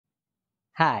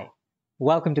Hi,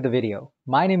 welcome to the video.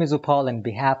 My name is Upol, and on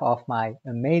behalf of my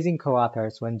amazing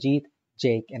co-authors Ranjit,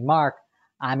 Jake, and Mark,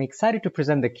 I'm excited to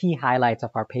present the key highlights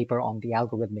of our paper on the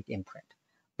algorithmic imprint.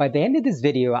 By the end of this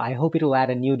video, I hope it will add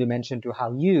a new dimension to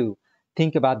how you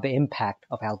think about the impact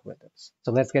of algorithms.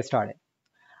 So let's get started.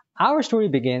 Our story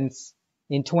begins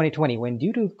in 2020 when,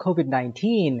 due to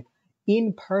COVID-19,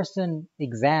 in-person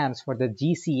exams for the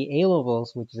GCE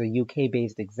A-levels, which is a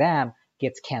UK-based exam,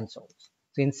 gets cancelled.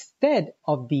 So instead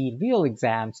of the real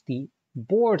exams, the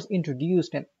boards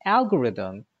introduced an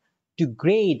algorithm to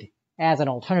grade as an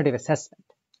alternative assessment.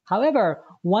 However,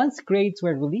 once grades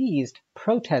were released,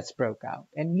 protests broke out,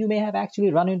 and you may have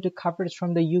actually run into coverage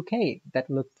from the UK that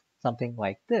looked something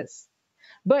like this.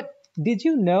 But did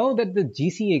you know that the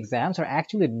GCE exams are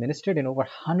actually administered in over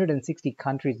 160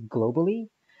 countries globally,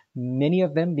 many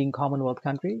of them being Commonwealth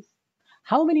countries?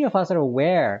 How many of us are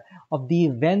aware of the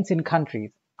events in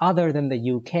countries other than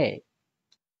the UK?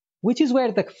 Which is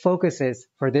where the focus is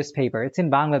for this paper. It's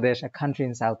in Bangladesh, a country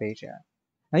in South Asia.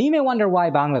 Now you may wonder why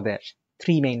Bangladesh.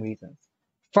 Three main reasons.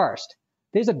 First,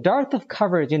 there's a dearth of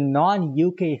coverage in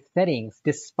non-UK settings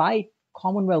despite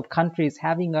Commonwealth countries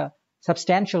having a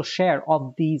substantial share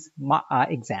of these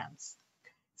exams.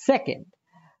 Second,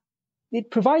 it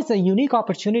provides a unique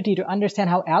opportunity to understand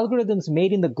how algorithms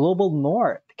made in the global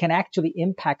north can actually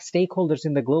impact stakeholders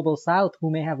in the global south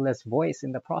who may have less voice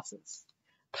in the process.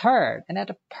 Third, and at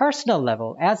a personal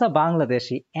level, as a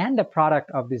Bangladeshi and a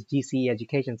product of this GCE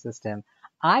education system,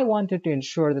 I wanted to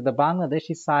ensure that the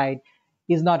Bangladeshi side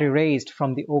is not erased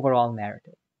from the overall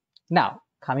narrative. Now,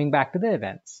 coming back to the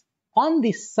events. On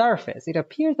the surface, it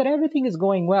appears that everything is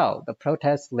going well. The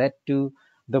protests led to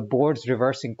the boards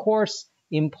reversing course,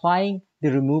 implying the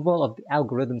removal of the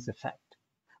algorithm's effect.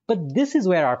 But this is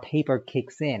where our paper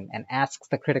kicks in and asks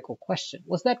the critical question.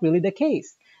 Was that really the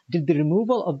case? Did the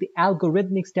removal of the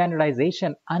algorithmic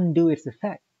standardization undo its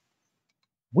effect?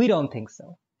 We don't think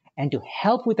so. And to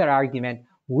help with our argument,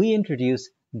 we introduce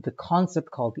the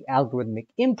concept called the algorithmic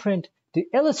imprint to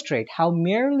illustrate how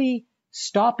merely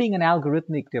stopping an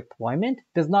algorithmic deployment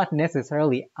does not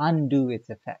necessarily undo its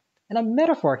effect. And a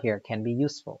metaphor here can be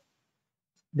useful.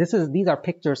 These are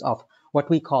pictures of what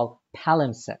we call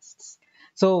palimpsests.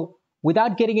 So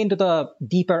without getting into the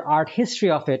deeper art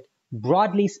history of it,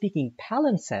 broadly speaking,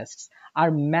 palimpsests are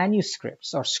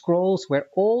manuscripts or scrolls where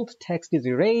old text is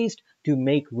erased to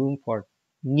make room for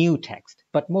new text,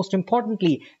 but most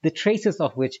importantly, the traces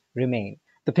of which remain.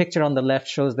 The picture on the left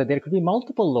shows that there could be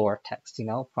multiple lower texts,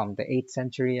 from the 8th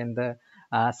century and the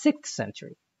 6th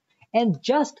century. And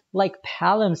just like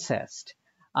palimpsest,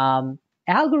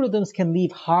 algorithms can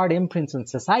leave hard imprints on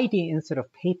society instead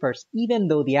of papers, even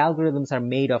though the algorithms are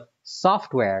made of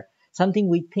software, something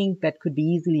we think that could be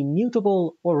easily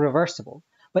mutable or reversible.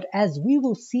 But as we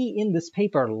will see in this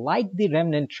paper, like the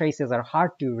remnant traces are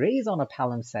hard to erase on a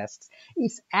palimpsest,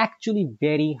 it's actually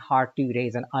very hard to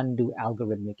erase and undo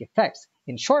algorithmic effects.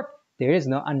 In short, there is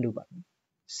no undo button.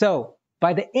 So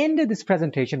by the end of this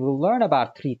presentation, we'll learn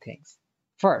about three things.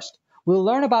 First, we'll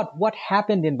learn about what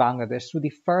happened in Bangladesh through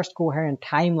the first coherent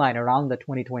timeline around the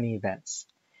 2020 events.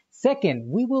 Second,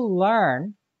 we will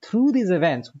learn through these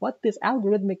events what this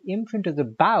algorithmic imprint is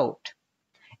about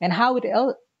and how it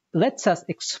lets us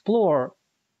explore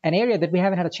an area that we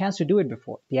haven't had a chance to do it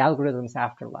before, the algorithm's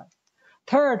afterlife.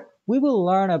 Third, we will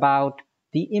learn about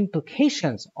the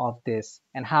implications of this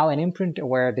and how an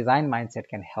imprint-aware design mindset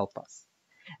can help us.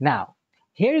 Now,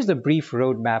 here's the brief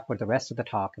roadmap for the rest of the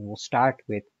talk, and we'll start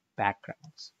with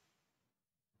backgrounds.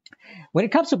 When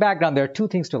it comes to background, there are two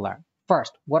things to learn.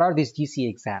 First, what are these GCE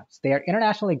exams? They are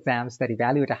international exams that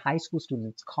evaluate a high school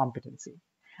student's competency.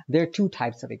 There are two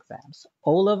types of exams,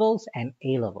 O-levels and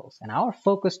A-levels, and our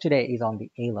focus today is on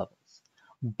the A-levels.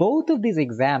 Both of these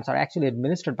exams are actually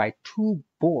administered by two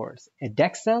boards,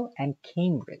 Edexcel and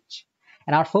Cambridge.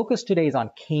 And our focus today is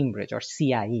on Cambridge, or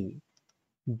CIE.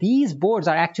 These boards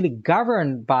are actually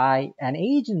governed by an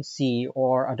agency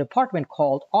or a department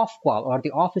called Ofqual, or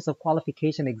the Office of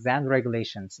Qualification Exam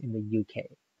Regulations in the UK.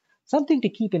 Something to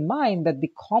keep in mind that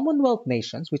the Commonwealth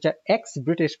nations, which are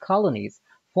ex-British colonies,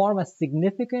 form a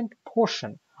significant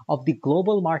portion of the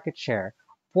global market share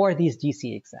for these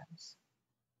GCE exams.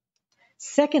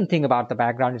 Second thing about the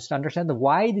background is to understand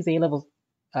why these A-level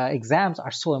exams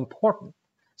are so important.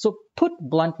 So put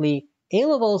bluntly,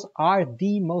 A-levels are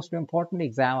the most important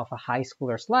exam of a high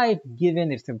schooler's life,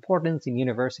 given its importance in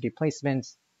university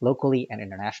placements locally and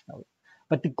internationally.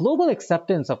 But the global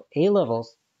acceptance of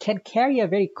A-levels can carry a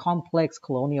very complex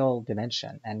colonial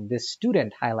dimension, and this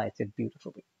student highlights it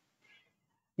beautifully.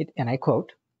 And I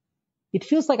quote, It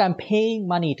feels like I'm paying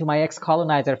money to my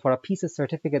ex-colonizer for a piece of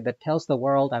certificate that tells the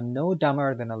world I'm no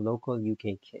dumber than a local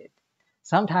UK kid.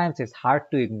 Sometimes it's hard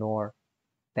to ignore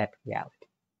that reality.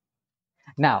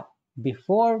 Now,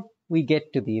 before we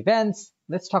get to the events,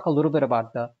 let's talk a little bit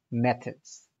about the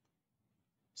methods.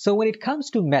 So when it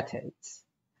comes to methods,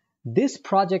 this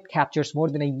project captures more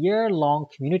than a year-long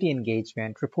community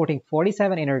engagement, reporting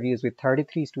 47 interviews with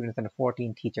 33 students and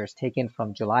 14 teachers taken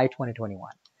from July 2021.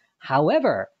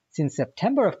 However, since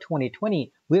September of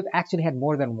 2020, we've actually had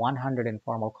more than 100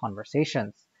 informal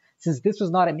conversations. Since this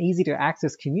was not an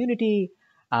easy-to-access community,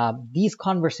 these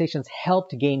conversations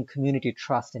helped gain community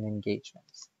trust and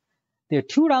engagements. There are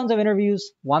 2 rounds of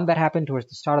interviews, one that happened towards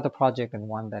the start of the project and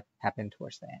one that happened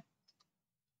towards the end.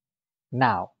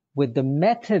 Now, with the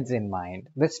methods in mind,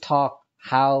 let's talk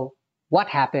what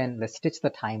happened, let's stitch the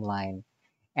timeline.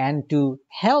 And to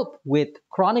help with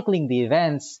chronicling the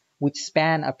events, which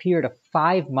span a period of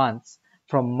 5 months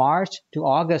from March to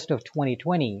August of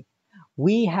 2020,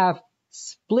 we have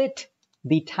split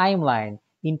the timeline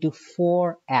into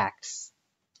 4 acts,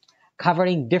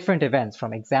 covering different events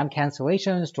from exam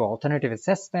cancellations to alternative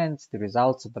assessments, the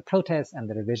results of the protests, and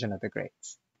the revision of the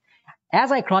grades.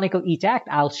 As I chronicle each act,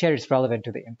 I'll share its relevant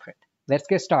to the imprint. Let's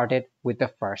get started with the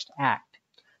first act.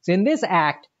 So in this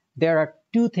act, there are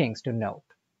 2 things to note.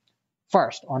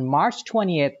 First, on March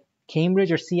 20th,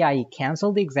 Cambridge or CIE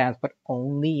canceled the exams, but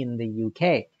only in the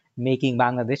UK, making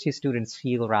Bangladeshi students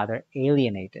feel rather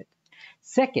alienated.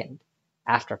 Second,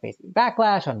 after facing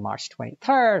backlash on March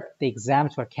 23rd, the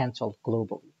exams were canceled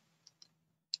globally.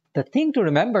 The thing to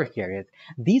remember here is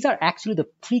these are actually the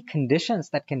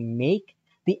preconditions that can make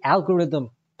the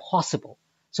algorithm possible.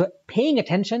 So paying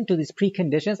attention to these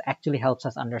preconditions actually helps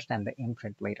us understand the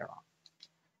imprint later on.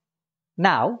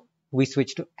 Now, we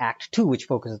switch to Act 2, which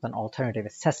focuses on alternative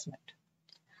assessment.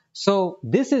 So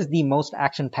this is the most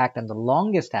action-packed and the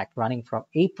longest act, running from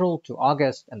April to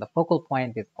August, and the focal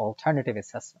point is alternative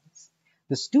assessments.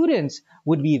 The students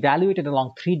would be evaluated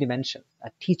along 3 dimensions: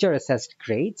 a teacher-assessed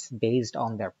grades based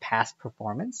on their past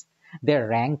performance, their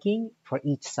ranking for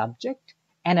each subject,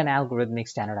 and an algorithmic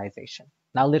standardization.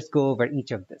 Now let's go over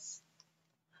each of this.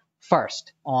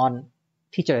 First, on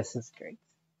teacher-assessed grades.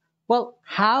 Well,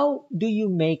 how do you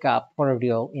make up for a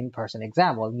real in-person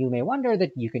exam? Well, you may wonder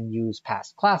that you can use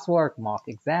past classwork, mock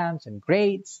exams, and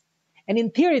grades. And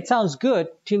in theory, it sounds good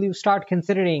till you start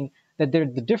considering that there are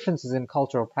the differences in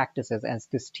cultural practices, as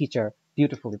this teacher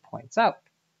beautifully points out.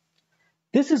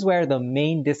 This is where the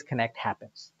main disconnect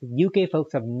happens. The UK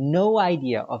folks have no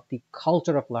idea of the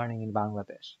culture of learning in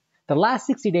Bangladesh. The last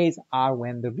 60 days are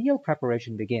when the real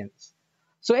preparation begins.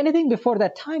 So anything before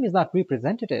that time is not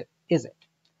representative, is it?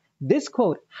 This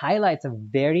quote highlights a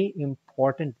very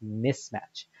important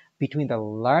mismatch between the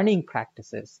learning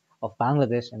practices of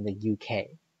Bangladesh and the UK.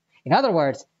 In other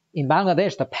words, in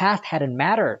Bangladesh, the past hadn't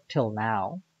mattered till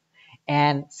now.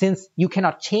 And since you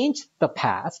cannot change the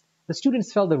past, the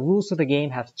students felt the rules of the game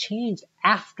have changed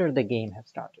after the game has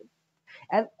started.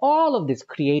 And all of this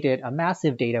created a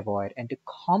massive data void, and to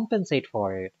compensate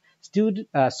for it,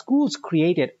 schools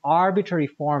created arbitrary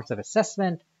forms of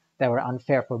assessment that were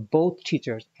unfair for both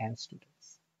teachers and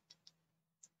students.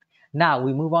 Now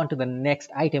we move on to the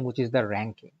next item, which is the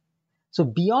ranking. So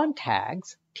beyond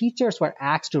tags, teachers were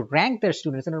asked to rank their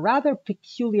students in a rather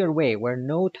peculiar way where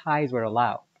no ties were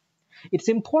allowed. It's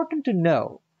important to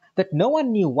know that no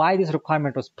one knew why this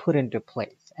requirement was put into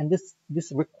place. And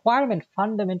this requirement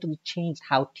fundamentally changed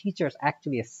how teachers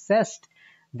actually assessed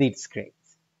these grades.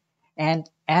 And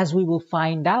as we will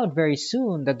find out very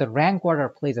soon, that the rank order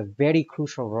plays a very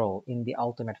crucial role in the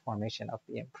ultimate formation of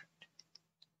the imprint.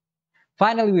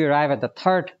 Finally, we arrive at the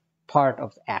third part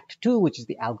of Act 2, which is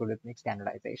the algorithmic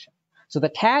standardization. So the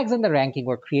tags and the ranking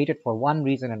were created for one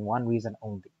reason and one reason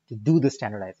only, to do the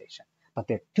standardization. But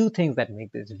there are 2 things that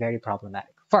make this very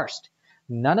problematic. First,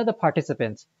 none of the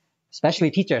participants, especially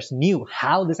teachers, knew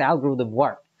how this algorithm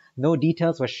worked. No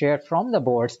details were shared from the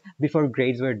boards before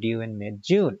grades were due in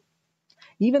mid-June.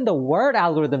 Even the word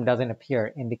algorithm doesn't appear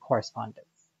in the correspondence.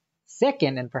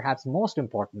 Second, and perhaps most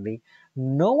importantly,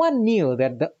 no one knew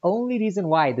that the only reason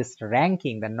why this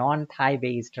ranking, the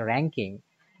non-tie-based ranking,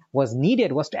 was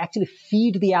needed was to actually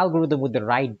feed the algorithm with the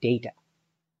right data.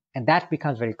 And that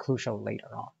becomes very crucial later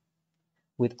on.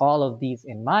 With all of these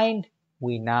in mind,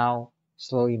 we now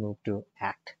slowly move to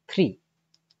Act 3.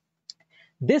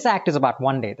 This act is about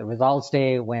one day, the results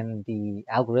day, when the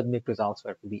algorithmic results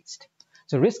were released.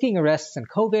 So risking arrests and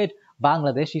COVID,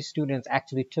 Bangladeshi students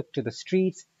actually took to the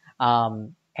streets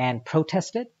and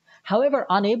protested. However,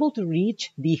 unable to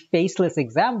reach the faceless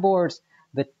exam boards,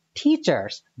 the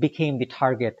teachers became the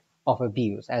target of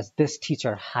abuse, as this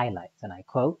teacher highlights, and I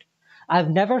quote, I've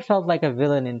never felt like a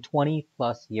villain in 20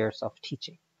 plus years of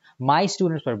teaching. My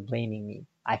students were blaming me.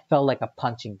 I felt like a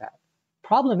punching bag.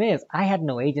 Problem is, I had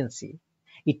no agency.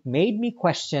 It made me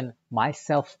question my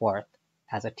self-worth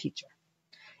as a teacher.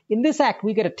 In this act,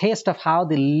 we get a taste of how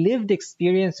the lived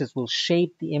experiences will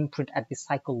shape the imprint at the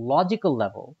psychological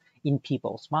level in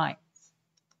people's minds.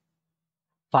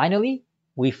 Finally,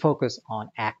 we focus on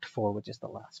Act 4, which is the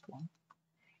last one.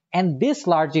 And this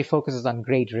largely focuses on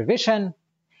grade revision.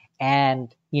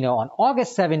 And, on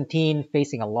August 17,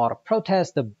 facing a lot of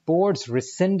protests, the boards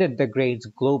rescinded the grades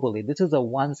globally. This is a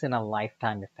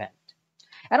once-in-a-lifetime event.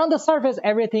 And on the surface,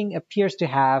 everything appears to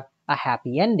have a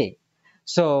happy ending.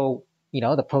 So,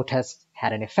 the protests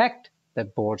had an effect. The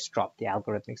boards dropped the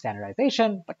algorithmic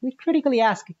standardization. But we critically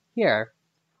ask here,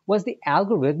 was the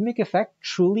algorithmic effect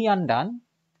truly undone?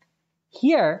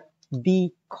 Here,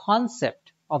 the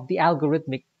concept of the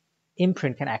algorithmic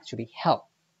imprint can actually help.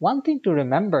 One thing to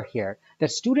remember here,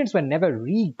 that students were never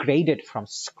regraded from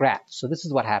scratch. So this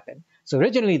is what happened. So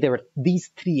originally there were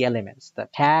these three elements, the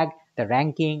tag, the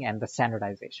ranking, and the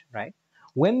standardization, right?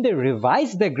 When they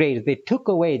revised the grades, they took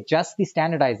away just the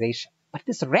standardization. But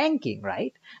this ranking,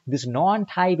 right? This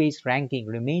non-tie-based ranking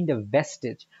remained a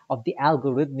vestige of the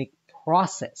algorithmic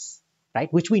process,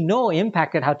 right? Which we know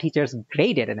impacted how teachers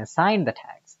graded and assigned the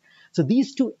tags. So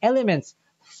these two elements,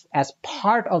 as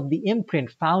part of the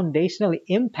imprint, foundationally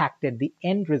impacted the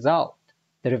end result,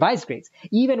 the revised grades,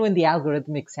 even when the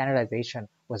algorithmic standardization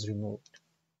was removed.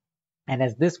 And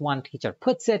as this one teacher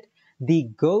puts it, the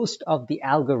ghost of the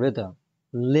algorithm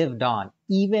lived on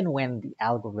even when the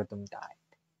algorithm died.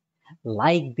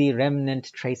 Like the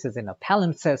remnant traces in a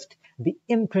palimpsest, the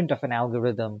imprint of an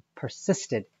algorithm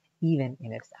persisted even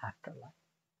in its afterlife.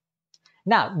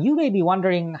 Now, you may be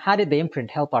wondering, how did the imprint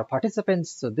help our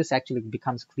participants? So this actually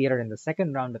becomes clearer in the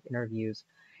second round of interviews.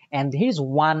 And here's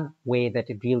one way that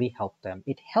it really helped them.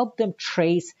 It helped them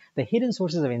trace the hidden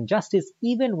sources of injustice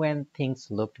even when things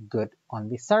looked good on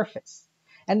the surface.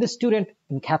 And the student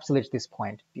encapsulates this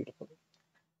point beautifully.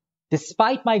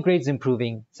 Despite my grades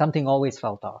improving, something always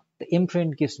felt off. The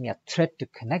imprint gives me a thread to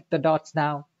connect the dots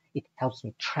now. It helps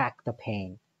me track the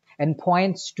pain and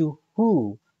points to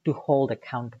who to hold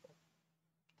accountable.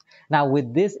 Now,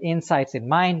 with these insights in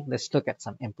mind, let's look at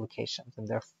some implications, and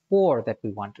there are 4 that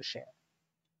we want to share.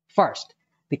 First,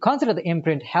 the concept of the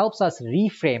imprint helps us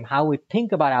reframe how we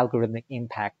think about algorithmic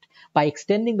impact by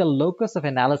extending the locus of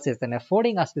analysis and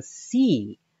affording us to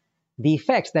see the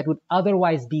effects that would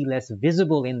otherwise be less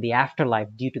visible in the afterlife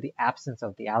due to the absence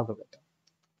of the algorithm.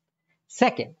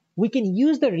 Second, we can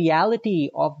use the reality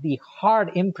of the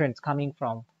hard imprints coming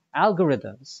from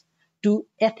algorithms to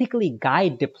ethically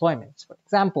guide deployments. For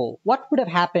example, what would have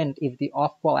happened if the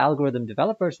Ofqual algorithm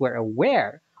developers were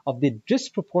aware of the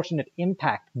disproportionate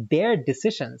impact their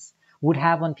decisions would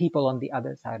have on people on the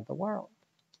other side of the world?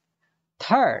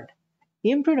 Third,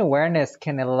 imprint awareness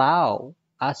can allow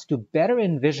us to better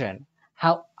envision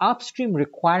how upstream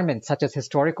requirements such as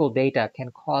historical data can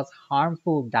cause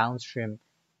harmful downstream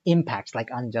impacts like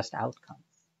unjust outcomes.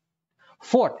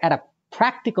 Fourth, at a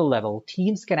practical level,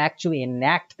 teams can actually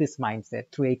enact this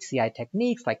mindset through HCI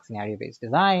techniques like scenario-based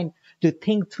design to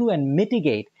think through and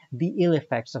mitigate the ill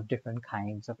effects of different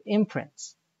kinds of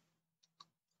imprints.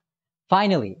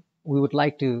 Finally, we would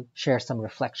like to share some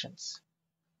reflections.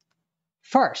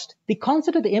 First, the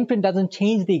concept of the imprint doesn't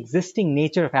change the existing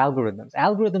nature of algorithms.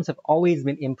 Algorithms have always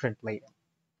been imprint-laden.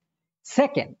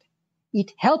 Second,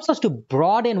 it helps us to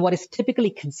broaden what is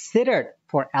typically considered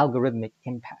for algorithmic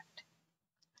impact.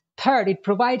 Third, it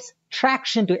provides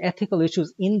traction to ethical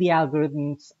issues in the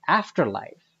algorithm's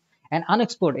afterlife, an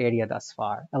unexplored area thus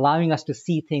far, allowing us to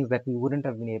see things that we wouldn't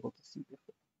have been able to see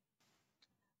before.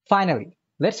 Finally,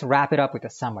 let's wrap it up with a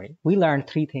summary. We learned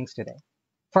 3 things today.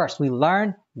 First, we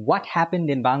learned what happened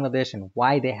in Bangladesh and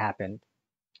why they happened.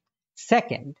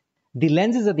 Second, the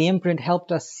lenses of the imprint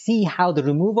helped us see how the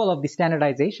removal of the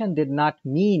standardization did not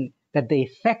mean that the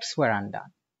effects were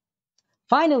undone.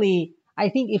 Finally, I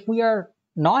think if we are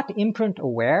not imprint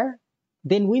aware,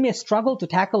 then we may struggle to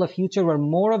tackle a future where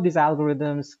more of these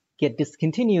algorithms get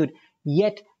discontinued,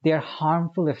 yet their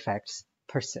harmful effects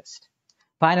persist.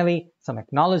 Finally, some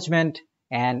acknowledgement,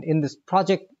 and in this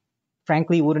project,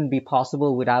 frankly, wouldn't be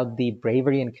possible without the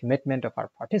bravery and commitment of our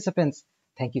participants.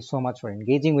 Thank you so much for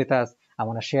engaging with us. I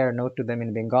want to share a note to them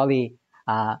in Bengali.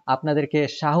 আপনাদেরকে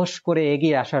সাহস করে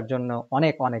এগিয়ে আসার জন্য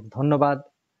অনেক অনেক ধন্যবাদ.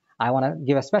 I want to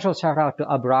give a special shout out to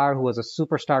Abrar, who was a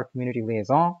superstar community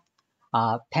liaison.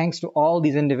 Thanks to all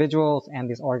these individuals and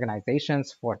these organizations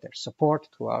for their support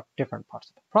throughout different parts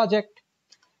of the project.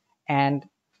 And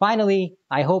finally,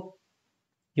 I hope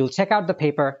you'll check out the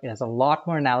paper. It has a lot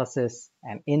more analysis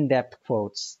and in-depth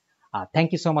quotes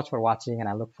Thank you so much for watching, and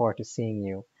I look forward to seeing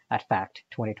you at FACT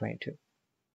 2022.